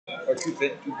Or two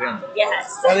pins?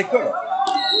 Yes. Yeah, they could have.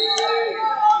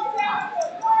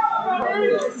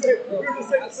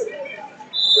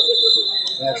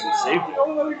 Actually saved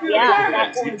it. Yeah,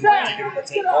 that's You can give him a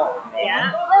 10 call.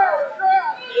 yeah.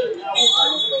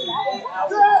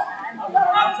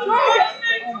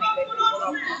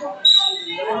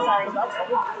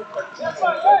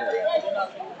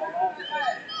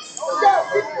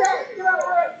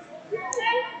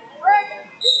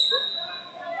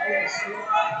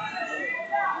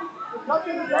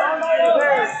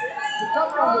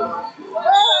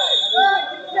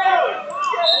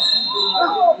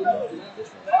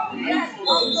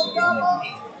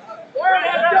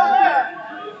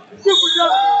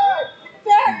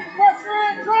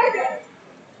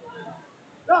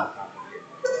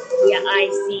 Yeah, I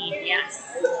see. Yes.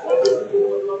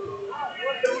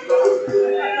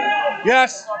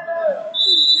 Yes.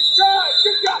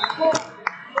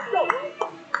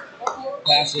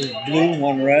 Passive blue,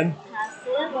 one red.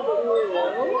 Passive blue.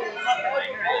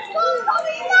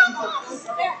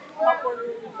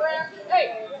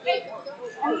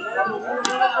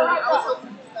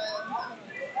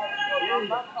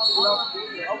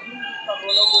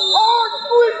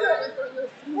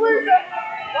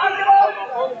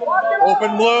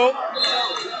 Open blue.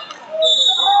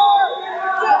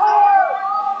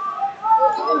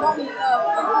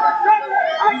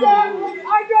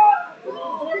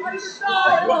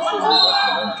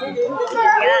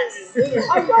 Yes.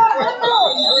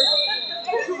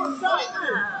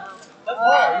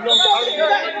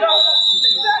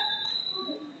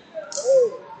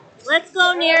 Let's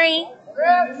go, Nery.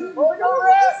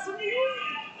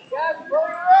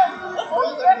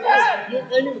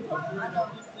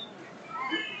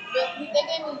 They gave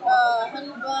me honey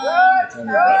bun.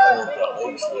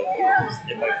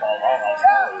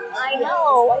 I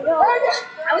know.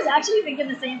 I was actually thinking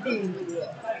the same thing. 30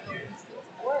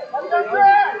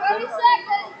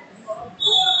 seconds.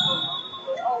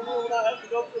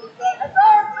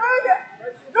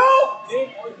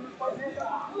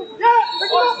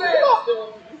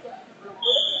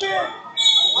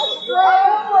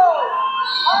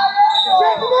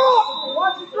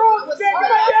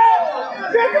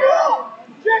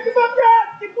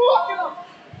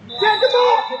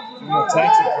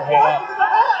 Attention for head up.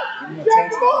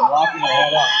 Attention for locking your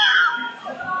head up.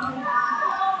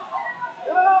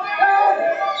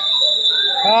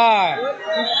 Time.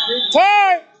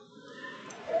 Time.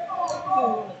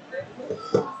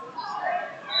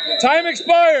 Time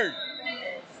expired.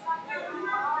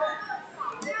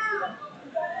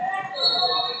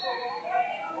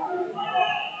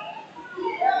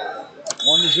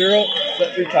 One to zero.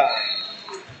 Set your time.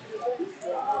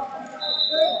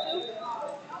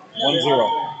 1-0.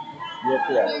 You're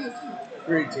correct.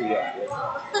 3-2, yeah.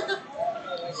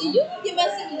 You can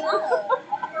messing me up.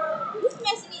 Who's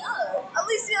messing me up? At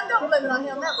least you don't blame it on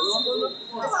him. That was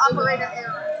this operator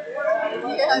error.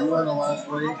 Yeah. You were the last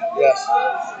week? Yes.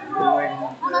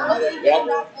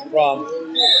 Yep. Wrong.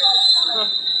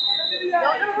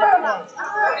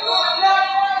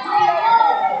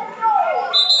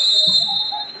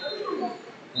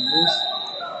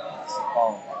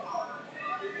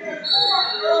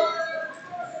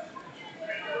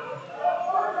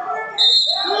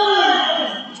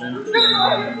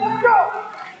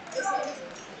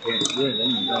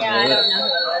 Yeah, I don't know who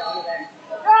it was either.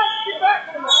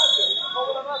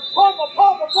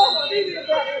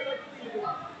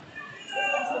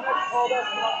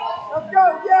 Let's go,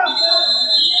 yeah!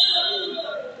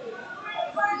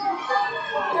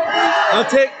 I'll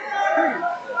take.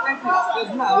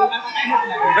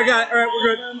 I got it. All right, we're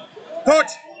good.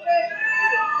 Coach!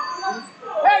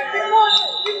 Hey, keep going!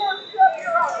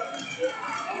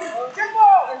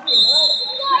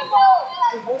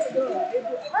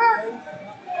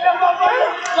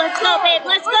 Let's go, babe.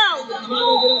 Let's go.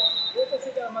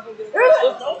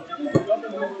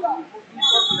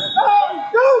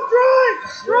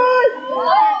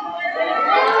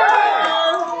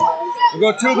 We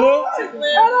go two blue?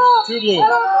 Two blue.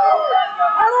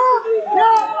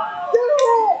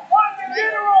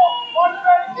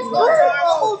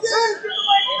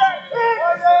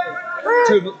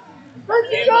 Two blue.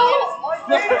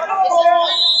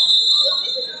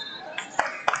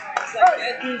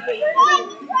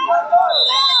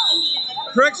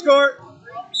 Correct score.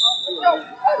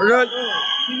 We're good.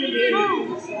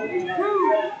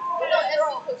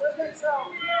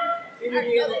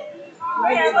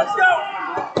 Let's go.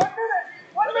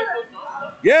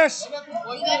 Yes.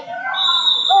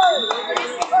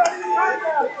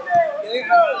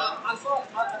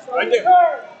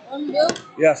 One blue.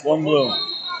 Yes, one blue.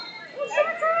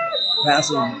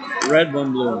 Passing red,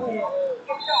 one blue.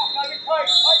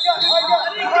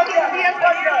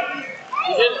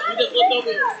 He just looked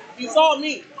over. He saw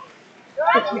me.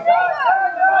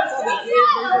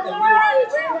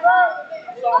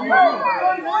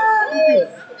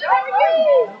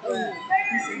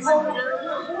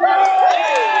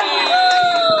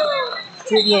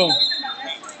 Two blue.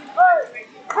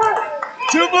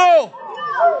 Two blue.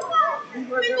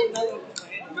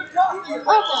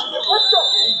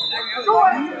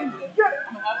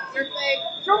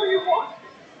 Show me you want.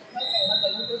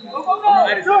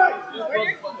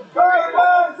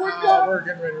 We're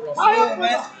getting ready to wrestle. I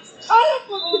am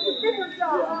with the bigger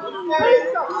job.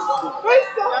 Face up.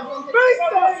 Face up. Face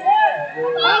up.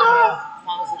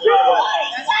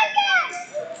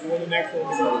 The next one.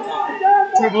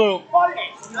 Two blue.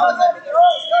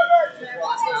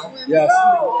 Yes.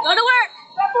 Go to work.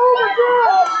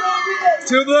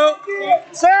 Two blue.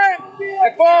 Set.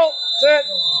 At ball. Set.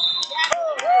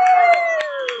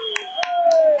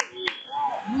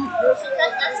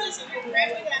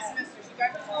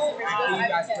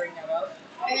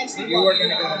 You were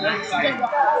gonna go to the next side.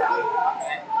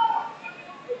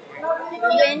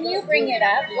 When you bring it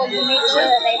up, will you make sure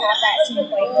that they have that 2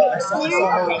 point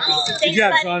okay. Good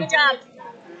job, son. Good job.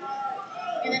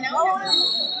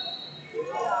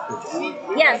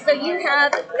 Yeah, so you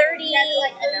have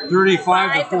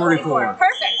 35 to 44.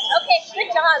 Perfect. Okay, good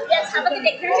job. Yes, have a good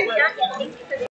day. Here's your jacket. Thank you for